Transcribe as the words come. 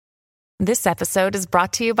This episode is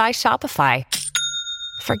brought to you by Shopify.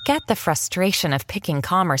 Forget the frustration of picking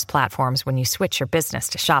commerce platforms when you switch your business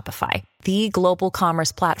to Shopify, the global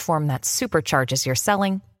commerce platform that supercharges your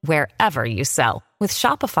selling wherever you sell. With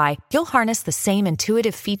Shopify, you'll harness the same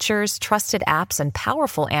intuitive features, trusted apps, and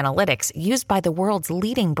powerful analytics used by the world's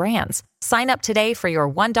leading brands. Sign up today for your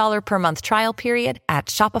 $1 per month trial period at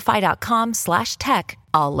shopify.com/tech,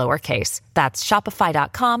 all lowercase. That's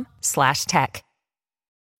shopify.com/tech.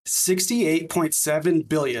 68.7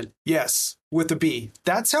 billion. Yes, with a B.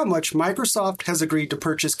 That's how much Microsoft has agreed to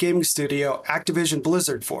purchase gaming studio Activision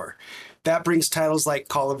Blizzard for. That brings titles like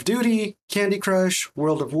Call of Duty, Candy Crush,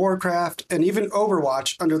 World of Warcraft, and even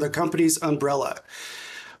Overwatch under the company's umbrella.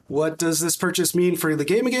 What does this purchase mean for the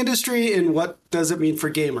gaming industry, and what does it mean for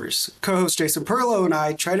gamers? Co-host Jason Perlow and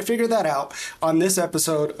I try to figure that out on this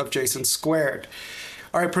episode of Jason Squared.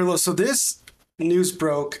 All right, Perlow, so this news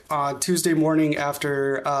broke on Tuesday morning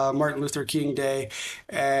after Martin Luther King Day,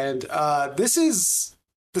 and this is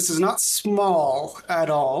not small at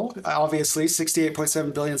all. Obviously,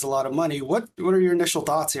 68.7 billion is a lot of money. What are your initial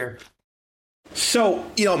thoughts here? So,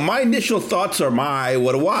 my initial thoughts are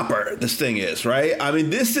what a whopper this thing is, right? I mean,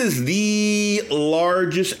 this is the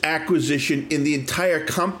largest acquisition in the entire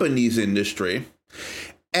company's industry.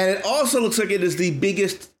 And it also looks like it is the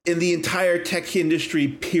biggest in the entire tech industry,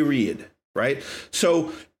 period. Right.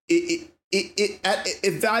 So it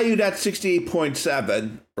valued at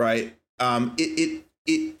 68.7. Right. It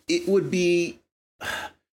would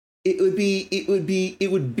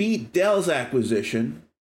be Dell's acquisition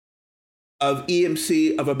of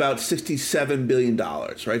EMC of about $67 billion.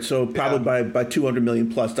 Right. So probably by $200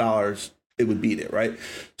 million plus dollars, it would beat it. Right.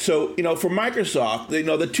 So, for Microsoft,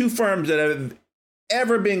 the two firms that have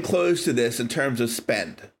ever been close to this in terms of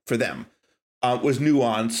spend for them was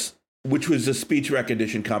Nuance, which was a speech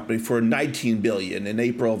recognition company, for $19 billion in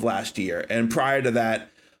April of last year. And prior to that,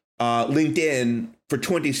 LinkedIn for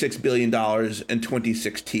 $26 billion in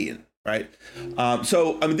 2016, right?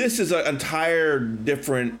 So, this is an entire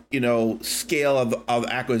different, scale of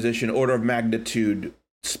acquisition, order of magnitude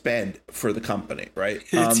spend for the company, right?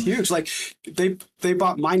 It's huge. Like, they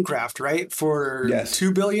bought Minecraft, right, for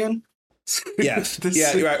 $2 billion? Yes.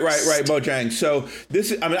 Right. Mojang. So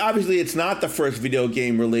this is, obviously it's not the first video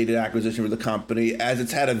game related acquisition for the company, as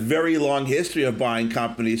it's had a very long history of buying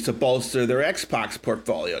companies to bolster their Xbox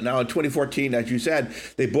portfolio. Now in 2014, as you said,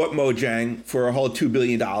 they bought Mojang for a whole $2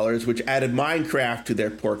 billion, which added Minecraft to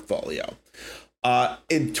their portfolio.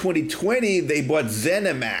 In 2020, they bought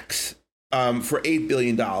ZeniMax for $8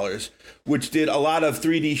 billion, which did a lot of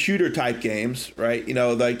 3D shooter type games, right?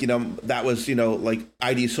 That was, like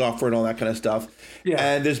ID Software and all that kind of stuff. Yeah.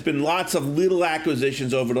 And there's been lots of little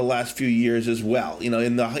acquisitions over the last few years as well,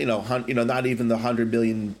 in the, not even the 100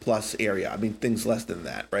 million plus area. Things less than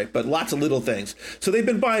that, right? But lots of little things. So they've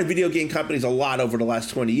been buying video game companies a lot over the last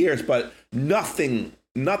 20 years, but nothing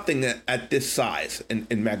at this size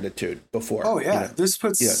in magnitude before. Oh, yeah. This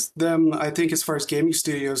puts them, I think, as far as gaming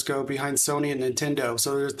studios go, behind Sony and Nintendo.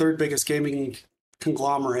 So they're the third biggest gaming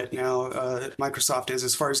conglomerate now, Microsoft is,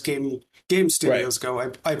 as far as game studios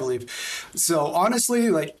go, I believe. So honestly,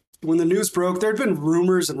 like, when the news broke, there had been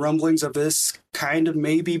rumors and rumblings of this kind of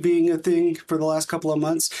maybe being a thing for the last couple of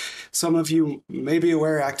months. Some of you may be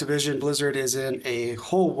aware Activision Blizzard is in a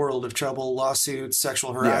whole world of trouble. Lawsuits,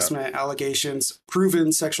 sexual harassment allegations,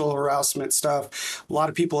 proven sexual harassment stuff. A lot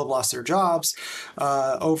of people have lost their jobs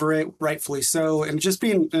over it, rightfully so. And just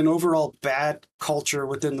being an overall bad culture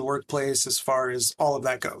within the workplace as far as all of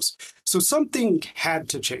that goes. So something had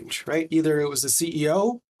to change, right? Either it was the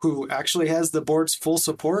CEO, who actually has the board's full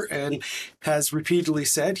support and has repeatedly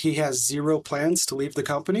said he has zero plans to leave the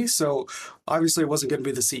company. So obviously it wasn't going to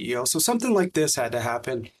be the CEO. So something like this had to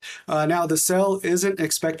happen. Now, the sale isn't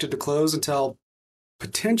expected to close until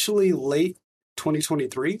potentially late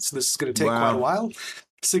 2023. So this is going to take quite a while.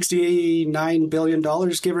 $69 billion,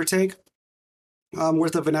 give or take.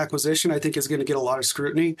 Worth of an acquisition, I think, is going to get a lot of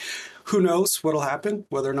scrutiny. Who knows what'll happen,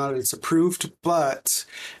 whether or not it's approved, but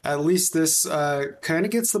at least this kind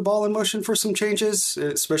of gets the ball in motion for some changes,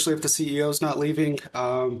 especially if the CEO is not leaving.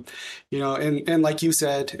 And like you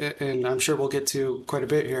said, and I'm sure we'll get to quite a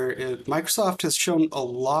bit here, Microsoft has shown a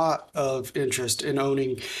lot of interest in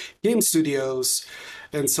owning game studios.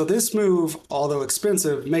 And so this move, although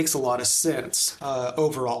expensive, makes a lot of sense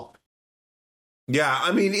overall. Yeah,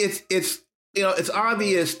 I mean, it's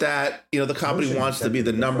obvious that, the company wants to be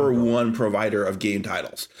the number one provider of game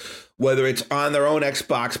titles, whether it's on their own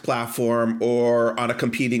Xbox platform or on a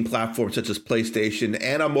competing platform such as PlayStation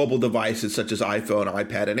and on mobile devices such as iPhone,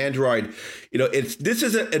 iPad, and Android. This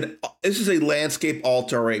is a landscape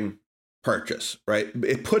altering purchase, right?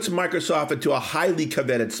 It puts Microsoft into a highly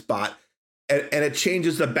coveted spot, and it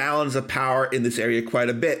changes the balance of power in this area quite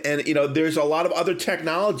a bit. And, there's a lot of other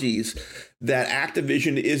technologies that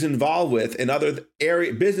Activision is involved with and other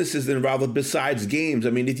businesses involved with besides games. I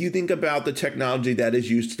mean, if you think about the technology that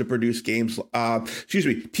is used to produce games,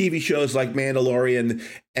 TV shows like Mandalorian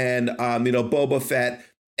and, Boba Fett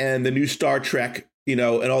and the new Star Trek, and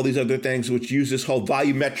all these other things, which use this whole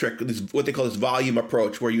volumetric, what they call this volume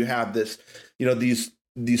approach, where you have this,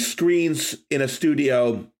 these screens in a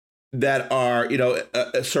studio that are,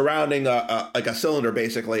 surrounding like a cylinder,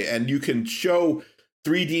 basically, and you can show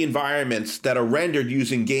 3D environments that are rendered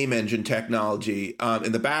using game engine technology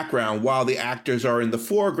in the background while the actors are in the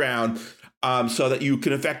foreground, so that you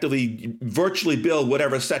can effectively virtually build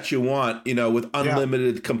whatever set you want, with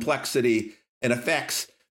unlimited complexity and effects.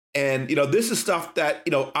 And, this is stuff that,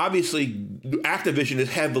 obviously Activision is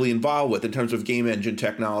heavily involved with in terms of game engine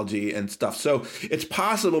technology and stuff. So it's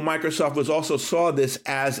possible Microsoft also saw this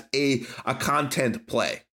as a content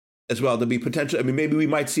play as well, to be potential. I mean, maybe we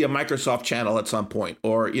might see a Microsoft channel at some point,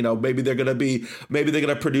 or, maybe they're going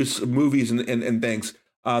to produce movies and things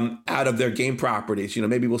out of their game properties.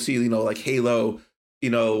 Maybe we'll see, like Halo,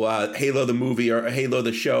 Halo the movie or Halo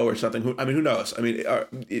the show or something. I mean, who knows? I mean,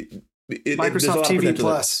 Microsoft TV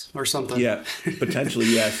Plus or something. Yeah, potentially,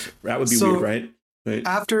 yes. That would be weird, right?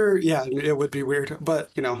 It would be weird,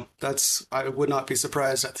 but I would not be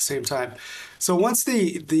surprised at the same time. So once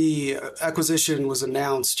the acquisition was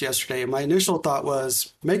announced yesterday, my initial thought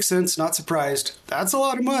was, makes sense, not surprised. That's a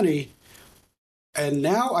lot of money. And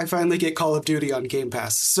now I finally get Call of Duty on Game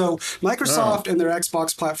Pass. So Microsoft and their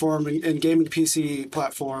Xbox platform and gaming PC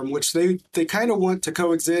platform, which they kind of want to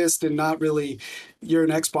coexist and not really, you're an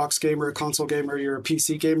Xbox gamer, a console gamer, you're a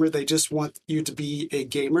PC gamer. They just want you to be a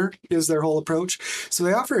gamer is their whole approach. So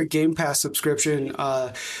they offer a Game Pass subscription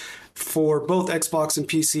for both Xbox and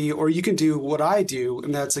PC, or you can do what I do,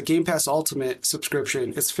 and that's a Game Pass Ultimate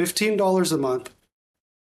subscription. It's $15 a month.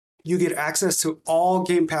 You get access to all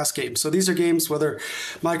Game Pass games. So these are games whether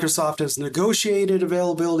Microsoft has negotiated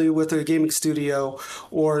availability with a gaming studio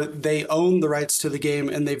or they own the rights to the game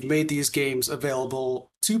and they've made these games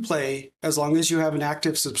available to play. As long as you have an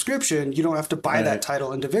active subscription, you don't have to buy that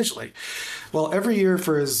title individually. Well, every year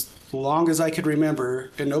for as long as I could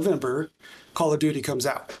remember, in November, Call of Duty comes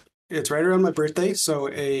out. It's right around my birthday, so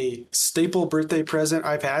a staple birthday present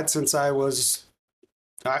I've had since I was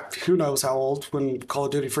who knows how old when Call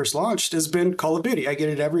of Duty first launched has been Call of Duty. I get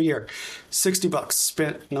it every year. $60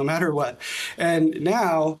 spent no matter what. And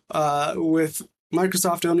now with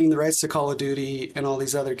Microsoft owning the rights to Call of Duty and all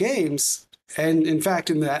these other games, and in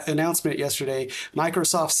fact, in that announcement yesterday,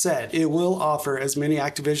 Microsoft said it will offer as many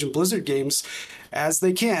Activision Blizzard games as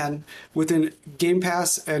they can within Game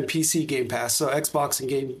Pass and PC Game Pass. So Xbox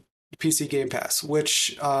and PC Game Pass,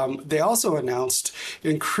 which they also announced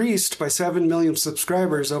increased by 7 million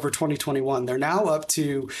subscribers over 2021. They're now up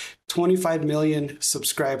to 25 million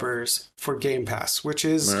subscribers for Game Pass, which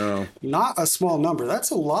is not a small number. That's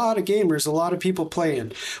a lot of gamers, a lot of people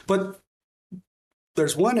playing. But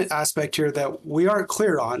there's one aspect here that we aren't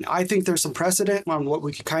clear on. I think there's some precedent on what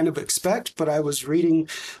we could kind of expect, but I was reading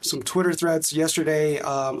some Twitter threads yesterday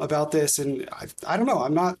about this, and I don't know.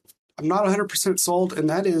 I'm not 100% sold, and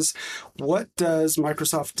that is, what does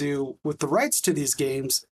Microsoft do with the rights to these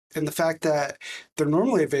games and the fact that they're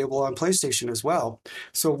normally available on PlayStation as well?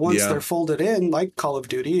 So once they're folded in, like Call of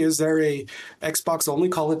Duty, is there a Xbox-only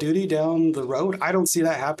Call of Duty down the road? I don't see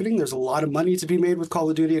that happening. There's a lot of money to be made with Call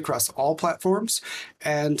of Duty across all platforms,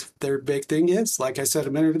 and their big thing is, like I said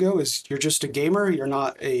a minute ago, is you're just a gamer. You're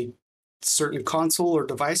not a certain console or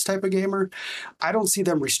device type of gamer. I don't see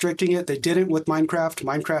them restricting it. They didn't with Minecraft.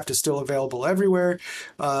 Minecraft is still available everywhere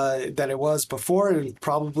that it was before, and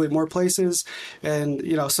probably more places. And,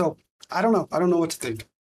 so I don't know. I don't know what to think.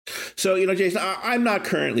 So, Jason, I'm not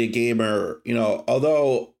currently a gamer,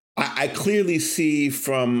 although I clearly see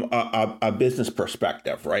from a business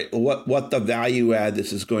perspective, right, what the value add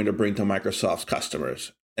this is going to bring to Microsoft's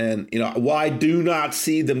customers. And, while I do not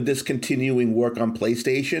see them discontinuing work on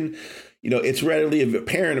PlayStation, it's readily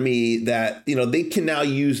apparent to me that, they can now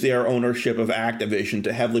use their ownership of Activision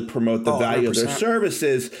to heavily promote the value 100%. Of their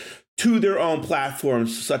services to their own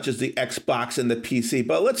platforms, such as the Xbox and the PC.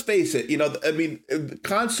 But let's face it,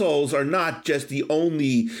 consoles are not just the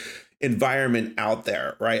only environment out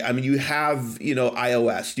there, right? I mean, you have,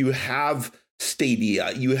 iOS, you have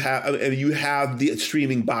Stadia, you have the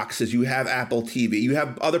streaming boxes, you have Apple TV, you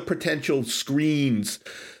have other potential screens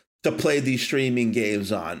to play these streaming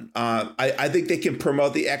games on. I think they can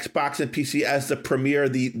promote the Xbox and PC as the premier,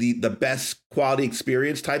 the best quality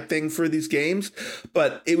experience type thing for these games,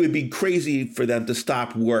 but it would be crazy for them to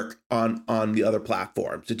stop work on the other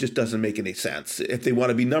platforms. It just doesn't make any sense. If they want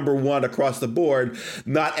to be number one across the board,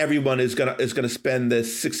 not everyone is gonna spend the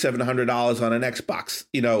 $600-700 on an Xbox,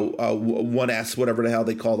 One S, whatever the hell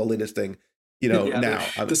they call the latest thing. Now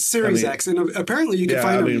the Series X, and apparently you can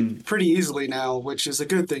find them pretty easily now, which is a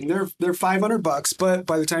good thing. They're $500, but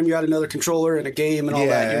by the time you add another controller and a game and all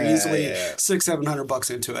that, you're easily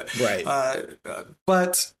 $600-700 into it. Right.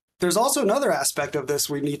 But there's also another aspect of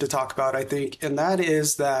this we need to talk about, I think, and that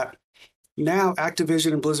is that now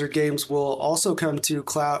Activision and Blizzard games will also come to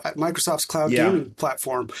Microsoft's cloud gaming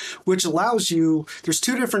platform, which allows you, there's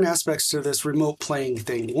two different aspects to this remote playing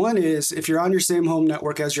thing. One is if you're on your same home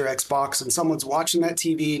network as your Xbox and someone's watching that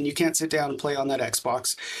TV and you can't sit down and play on that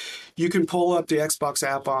Xbox, you can pull up the Xbox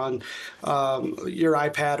app on your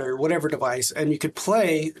iPad or whatever device, and you could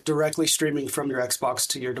play directly streaming from your Xbox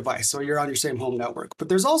to your device. So you're on your same home network. But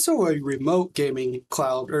there's also a remote gaming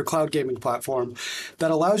cloud gaming platform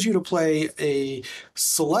that allows you to play a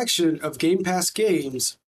selection of Game Pass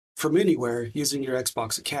games from anywhere using your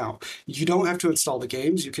Xbox account. You don't have to install the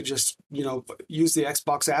games. You could just, use the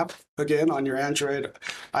Xbox app again on your Android,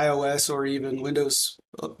 iOS, or even Windows,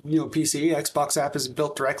 PC. Xbox app is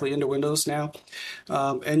built directly into Windows now.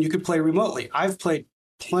 And you could play remotely. I've played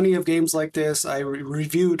plenty of games like this. I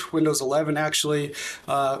reviewed Windows 11 actually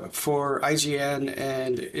for IGN,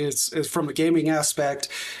 and it's from a gaming aspect.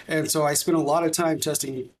 And so I spent a lot of time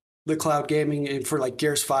testing the cloud gaming and for like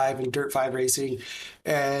Gears 5 and Dirt 5 racing.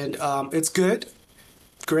 And it's good,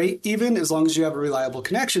 great, even as long as you have a reliable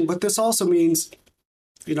connection. But this also means,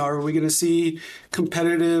 are we going to see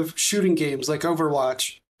competitive shooting games like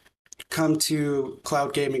Overwatch come to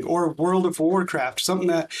cloud gaming, or World of Warcraft, something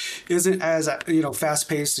that isn't as fast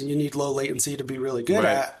paced and you need low latency to be really good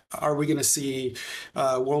at? Are we going to see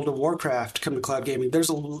World of Warcraft come to cloud gaming? There's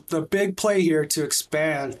the big play here to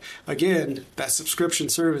expand again that subscription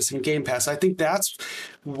service in Game Pass. I think that's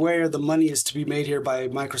where the money is to be made here by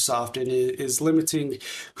Microsoft, and it is limiting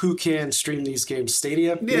who can stream these games.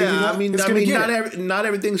 Stadia, not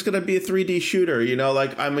everything's going to be a 3D shooter.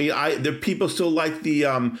 The people still like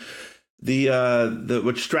the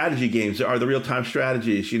strategy games are the real-time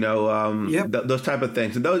strategies, those type of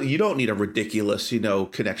things. And those, you don't need a ridiculous,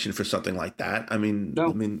 connection for something like that.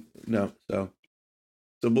 No. So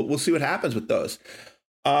we'll see what happens with those.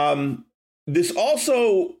 This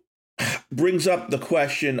also brings up the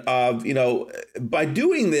question of, by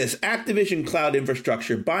doing this, Activision cloud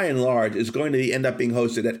infrastructure, by and large, is going to end up being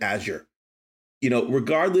hosted at Azure.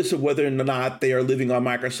 Regardless of whether or not they are living on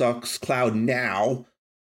Microsoft's cloud now,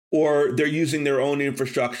 or they're using their own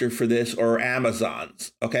infrastructure for this, or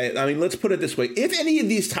Amazon's. Okay, let's put it this way. If any of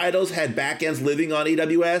these titles had backends living on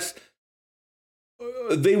AWS,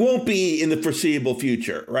 they won't be in the foreseeable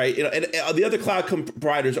future, right? And the other cloud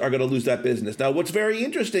providers are going to lose that business. Now, what's very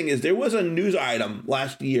interesting is there was a news item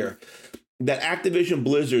last year that Activision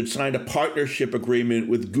Blizzard signed a partnership agreement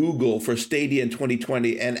with Google for Stadia in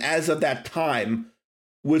 2020, and as of that time,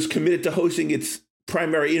 was committed to hosting its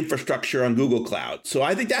primary infrastructure on Google Cloud. So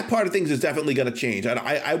I think that part of things is definitely going to change.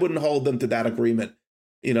 I wouldn't hold them to that agreement.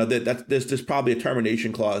 There's probably a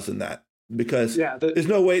termination clause in that, because there's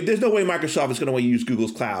no way Microsoft is going to use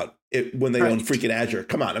Google's cloud when they own freaking Azure.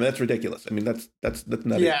 Come on, that's ridiculous. That's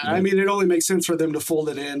nutty. Yeah, it only makes sense for them to fold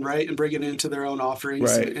it in, right, and bring it into their own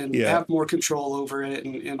offerings, and have more control over it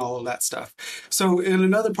and all of that stuff. So in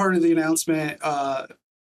another part of the announcement,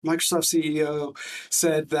 Microsoft CEO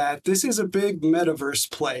said that this is a big metaverse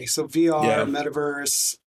play. So VR,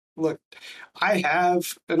 metaverse. Look, I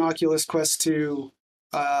have an Oculus Quest 2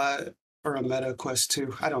 or a Meta Quest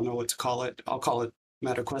 2. I don't know what to call it. I'll call it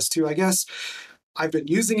Meta Quest 2, I guess. I've been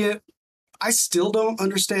using it. I still don't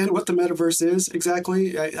understand what the metaverse is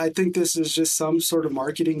exactly. I think this is just some sort of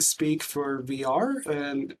marketing speak for VR,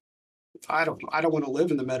 and I don't want to live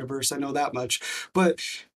in the metaverse. I know that much. But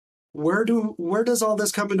where does all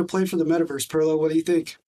this come into play for the metaverse, Perlo? What do you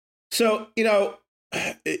think? So,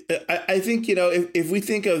 I think, if we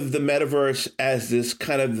think of the metaverse as this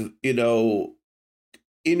kind of,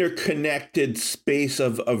 interconnected space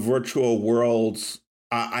of virtual worlds,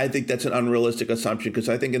 I think that's an unrealistic assumption, because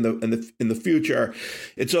I think in the future,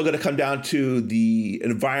 it's all going to come down to the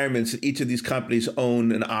environments that each of these companies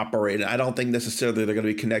own and operate. And I don't think necessarily they're going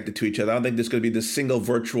to be connected to each other. I don't think there's going to be this single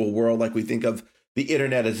virtual world like we think of the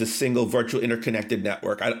internet as a single virtual interconnected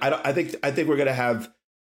network. I think we're going to have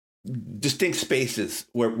distinct spaces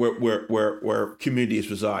where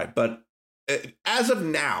communities reside. But as of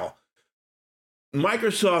now,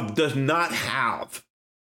 Microsoft does not have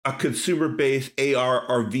a consumer-based AR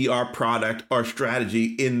or VR product or strategy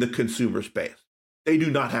in the consumer space. They do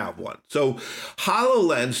not have one. So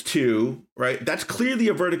HoloLens 2, right, that's clearly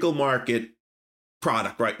a vertical market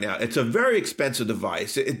product right now. It's a very expensive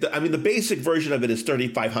device. The basic version of it is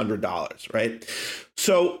 $3,500, right?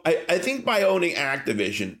 So I think by owning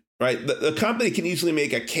Activision, right, the company can easily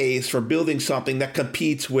make a case for building something that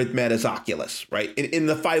competes with Meta's Oculus, right, in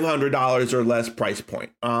the $500 or less price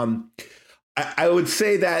point. I would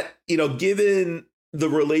say that, given the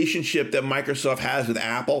relationship that Microsoft has with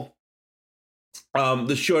Apple,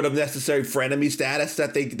 the short of necessary frenemy status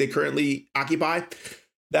that they currently occupy,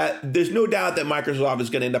 that there's no doubt that Microsoft is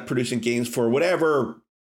going to end up producing games for whatever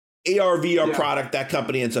AR VR product that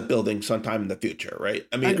company ends up building sometime in the future, right?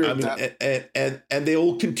 And they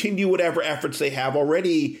will continue whatever efforts they have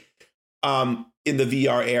already in the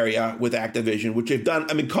VR area with Activision, which they've done.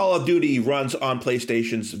 I mean, Call of Duty runs on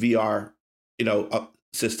PlayStation's VR,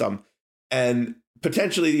 system, and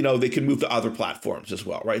potentially, they can move to other platforms as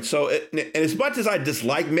well, right? So, and as much as I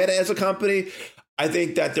dislike Meta as a company, I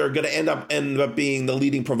think that they're going to end up being the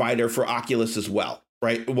leading provider for Oculus as well,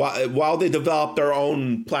 right? While they develop their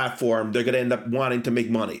own platform, they're going to end up wanting to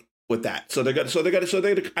make money with that. So they're going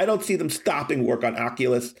to. I don't see them stopping work on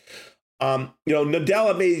Oculus.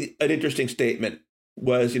 Nadella made an interesting statement.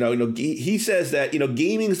 He says that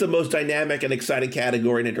gaming is the most dynamic and exciting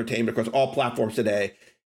category in entertainment across all platforms today,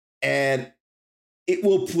 and it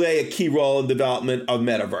will play a key role in development of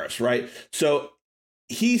metaverse, right? So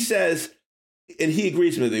he says, and he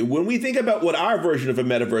agrees with me, when we think about what our version of a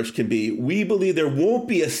metaverse can be, we believe there won't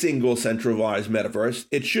be a single centralized metaverse.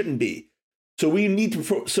 It shouldn't be. So we need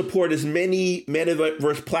to support as many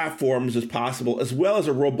metaverse platforms as possible, as well as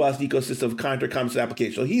a robust ecosystem of content commerce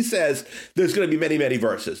applications. So he says there's going to be many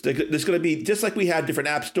verses. There's going to be, just like we have different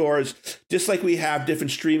app stores, just like we have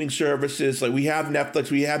different streaming services, like we have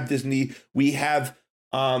Netflix, we have Disney, we have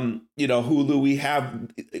Hulu, we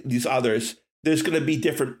have these others. There's going to be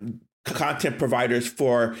different content providers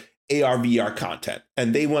for AR, VR content,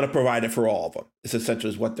 and they want to provide it for all of them. It's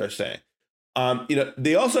essentially what they're saying.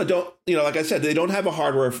 They also don't, like I said, they don't have a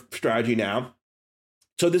hardware strategy now.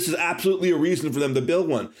 So this is absolutely a reason for them to build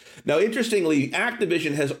one. Now, interestingly,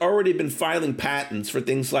 Activision has already been filing patents for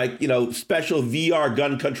things like, special VR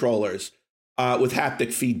gun controllers with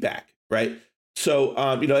haptic feedback, right? So,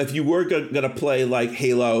 if you were going to play like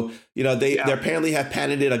Halo, they apparently have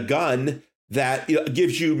patented a gun that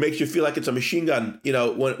makes you feel like it's a machine gun,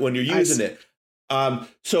 when you're using it.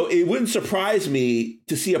 So it wouldn't surprise me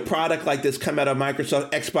to see a product like this come out of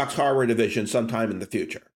Microsoft Xbox hardware division sometime in the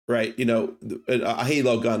future, right? A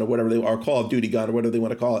Halo gun or whatever or Call of Duty gun or whatever they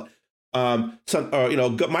want to call it.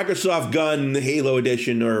 Microsoft gun Halo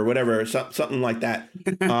edition or whatever, something like that.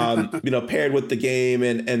 Paired with the game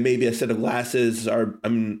and maybe a set of glasses or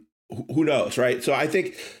who knows, right? So I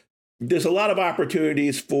think there's a lot of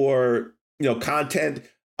opportunities for content.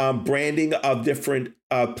 Branding of different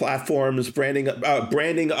platforms, branding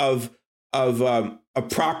of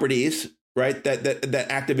properties, right? That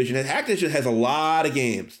Activision has. Activision has a lot of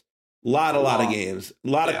games, a lot of games, a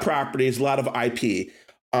lot of properties, a lot of IP.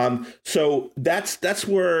 So that's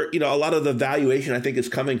where a lot of the valuation I think is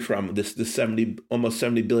coming from. This almost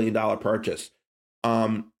 $70 billion purchase.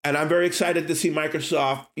 And I'm very excited to see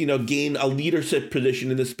Microsoft gain a leadership position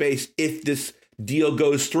in the space if this deal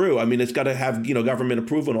goes through. I mean, it's got to have government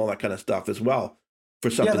approval and all that kind of stuff as well for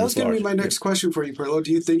something. Yeah, that's going to be my next question for you, Perlo.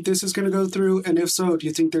 Do you think this is going to go through? And if so, do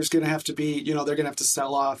you think there's going to have to be, they're going to have to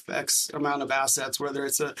sell off X amount of assets, whether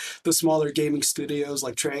it's the smaller gaming studios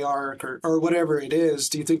like Treyarch or whatever it is?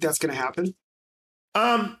 Do you think that's going to happen?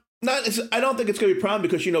 I don't think it's going to be a problem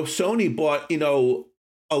because Sony bought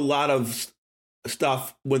a lot of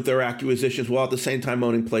stuff with their acquisitions while at the same time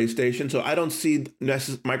owning PlayStation. So I don't see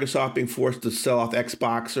Microsoft being forced to sell off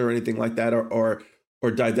Xbox or anything like that or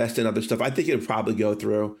divest in other stuff. I think it would probably go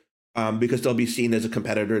through because they'll be seen as a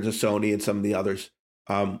competitor to Sony and some of the others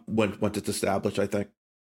once it's established, I think.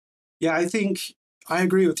 Yeah, I think I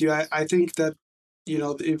agree with you. I think that,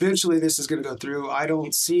 eventually this is going to go through. I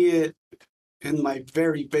don't see it in my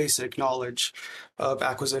very basic knowledge of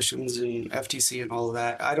acquisitions and FTC and all of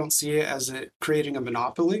that. I don't see it as it creating a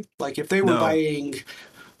monopoly. Like if they were buying,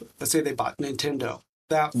 let's say they bought Nintendo,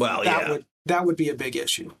 that would be a big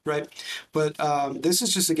issue, right? But this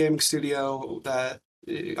is just a gaming studio that,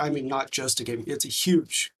 not just a gaming, it's a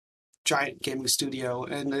huge, giant gaming studio,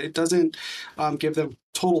 and it doesn't give them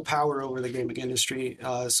total power over the gaming industry,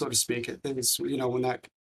 so to speak. It's, when that,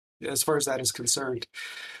 as far as that is concerned.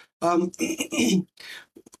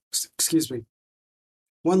 Excuse me.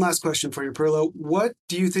 One last question for you, Perlo. What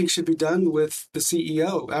do you think should be done with the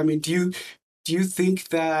CEO? I mean, do you think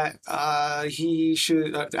that Activision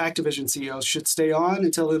CEO should stay on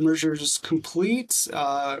until the merger is complete?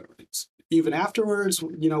 Even afterwards,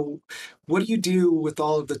 what do you do with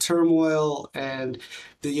all of the turmoil and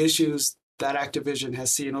the issues that Activision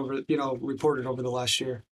has seen reported over the last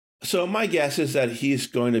year? So my guess is that he's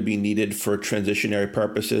going to be needed for transitionary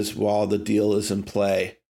purposes while the deal is in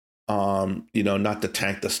play. Not to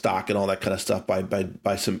tank the stock and all that kind of stuff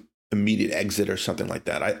by some immediate exit or something like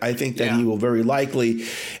that. I think that he will very likely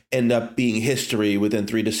end up being history within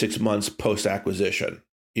 3 to 6 months post acquisition.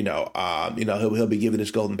 He'll be given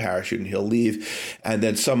his golden parachute and he'll leave, and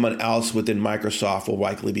then someone else within Microsoft will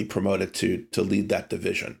likely be promoted to lead that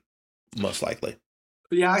division, most likely.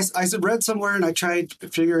 Yeah, I read somewhere, and I tried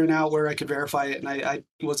figuring out where I could verify it, and I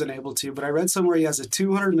wasn't able to. But I read somewhere he has a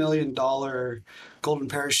 $200 million golden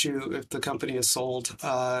parachute if the company is sold.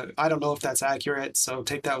 I don't know if that's accurate, so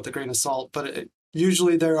take that with a grain of salt. But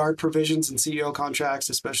usually there are provisions in CEO contracts,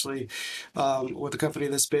 especially with a company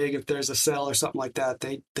this big. If there's a sale or something like that,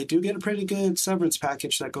 they do get a pretty good severance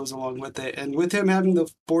package that goes along with it. And with him having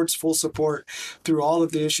the board's full support through all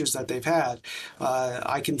of the issues that they've had,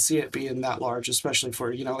 I can see it being that large, especially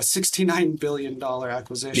for a $69 billion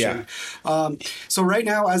acquisition. Yeah. So right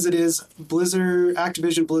now, as it is,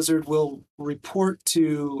 Activision Blizzard will report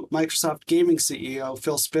to Microsoft Gaming CEO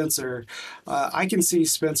Phil Spencer. I can see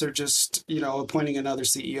Spencer just appointing another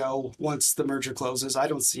CEO once the merger closes. I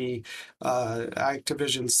don't see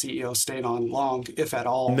Activision's CEO staying on long, if at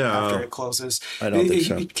all, after it closes. I don't think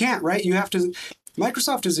so. You can't, right? You have to.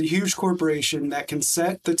 Microsoft is a huge corporation that can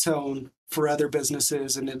set the tone for other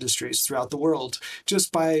businesses and industries throughout the world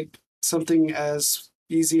just by something as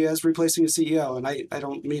easy as replacing a CEO. And I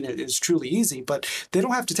don't mean it is truly easy, but they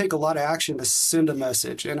don't have to take a lot of action to send a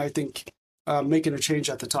message. And I think making a change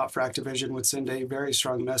at the top for Activision would send a very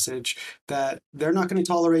strong message that they're not going to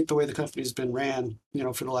tolerate the way the company's been ran,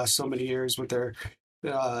 for the last so many years with their,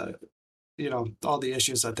 all the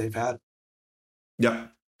issues that they've had. Yeah,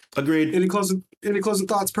 agreed. Any closing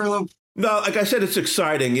thoughts, Perlo? No, like I said, it's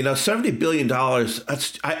exciting. $70 billion.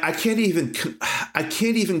 I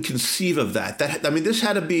can't even conceive of that. This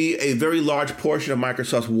had to be a very large portion of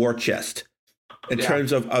Microsoft's war chest in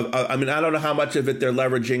terms of. I don't know how much of it they're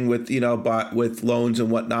leveraging with loans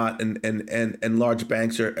and whatnot, and large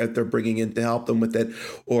banks if they're bringing in to help them with it,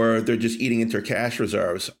 or they're just eating into their cash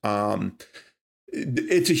reserves.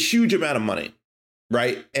 It's a huge amount of money,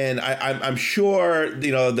 right? And I'm sure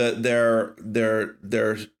their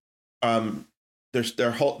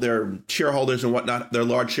shareholders and whatnot, their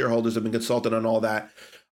large shareholders have been consulted on all that.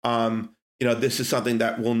 This is something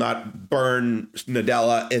that will not burn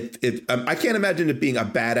Nadella. I can't imagine it being a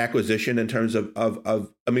bad acquisition in terms of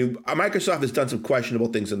Microsoft has done some questionable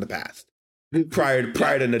things in the past prior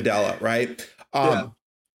to Nadella, right?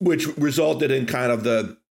 Which resulted in kind of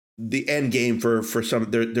the end game for some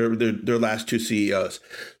of their last two CEOs.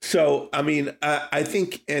 So, I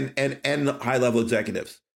think, and high level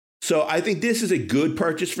executives. So I think this is a good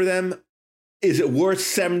purchase for them. Is it worth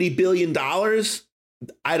 $70 billion?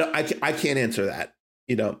 I can't answer that.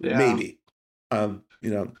 Maybe.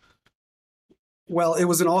 Well, it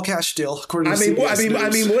was an all cash deal, according to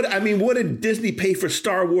CBS News. What did Disney pay for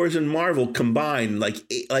Star Wars and Marvel combined? Like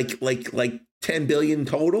 10 billion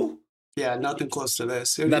total? Yeah, nothing close to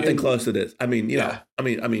this. Close to this.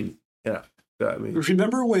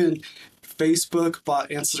 Remember when Facebook bought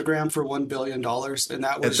Instagram for $1 billion, and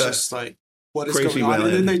that was just like, what is going on?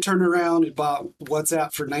 And then they turned around and bought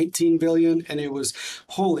WhatsApp for $19 billion, and it was,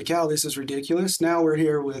 holy cow, this is ridiculous. Now we're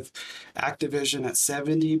here with Activision at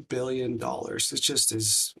 $70 billion. It just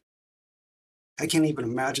is. I can't even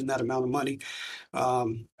imagine that amount of money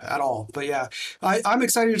at all. But yeah, I'm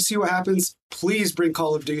excited to see what happens. Please bring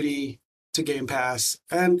Call of Duty to Game Pass.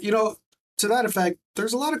 And, to that effect,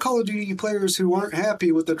 there's a lot of Call of Duty players who aren't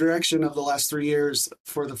happy with the direction of the last 3 years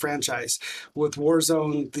for the franchise. With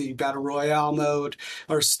Warzone, the Battle Royale mode,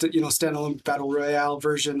 or standalone Battle Royale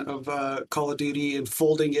version of Call of Duty, and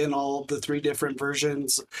folding in all the 3 different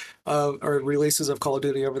versions or releases of Call of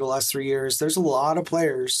Duty over the last 3 years, there's a lot of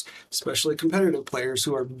players, especially competitive players,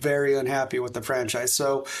 who are very unhappy with the franchise.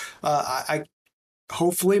 So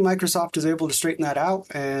hopefully Microsoft is able to straighten that out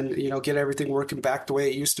and, get everything working back the way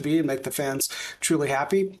it used to be and make the fans truly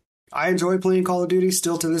happy. I enjoy playing Call of Duty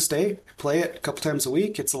still to this day. Play it a couple times a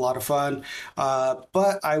week. It's a lot of fun.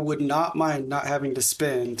 But I would not mind not having to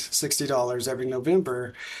spend $60 every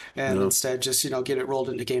November and instead just, get it rolled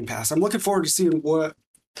into Game Pass. I'm looking forward to seeing what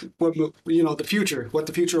the future, what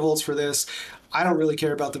the future holds for this. I don't really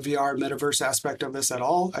care about the VR metaverse aspect of this at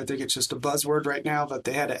all. I think it's just a buzzword right now that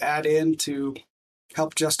they had to add in to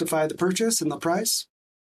help justify the purchase and the price.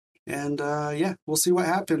 And we'll see what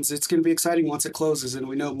happens. It's going to be exciting once it closes and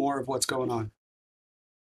we know more of what's going on.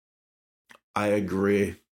 I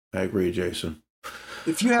agree, Jason.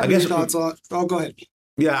 If you have any thoughts on... Oh, go ahead.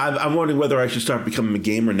 Yeah, I'm wondering whether I should start becoming a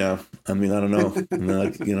gamer now. I mean, I don't know.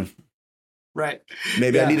 Right.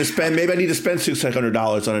 Maybe I need to spend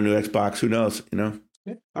 $600 on a new Xbox. Who knows? Yeah.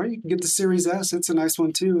 Or you can get the Series S. It's a nice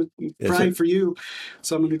one too. Probably for you,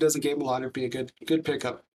 someone who doesn't game a lot, it'd be a good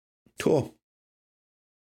pickup. Cool.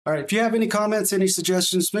 All right. If you have any comments, any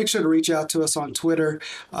suggestions, make sure to reach out to us on Twitter.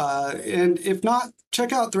 And if not,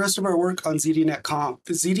 check out the rest of our work on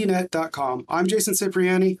ZDNet.com. I'm Jason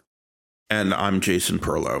Cipriani. And I'm Jason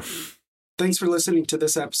Perlow. Thanks for listening to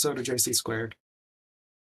this episode of JC Squared.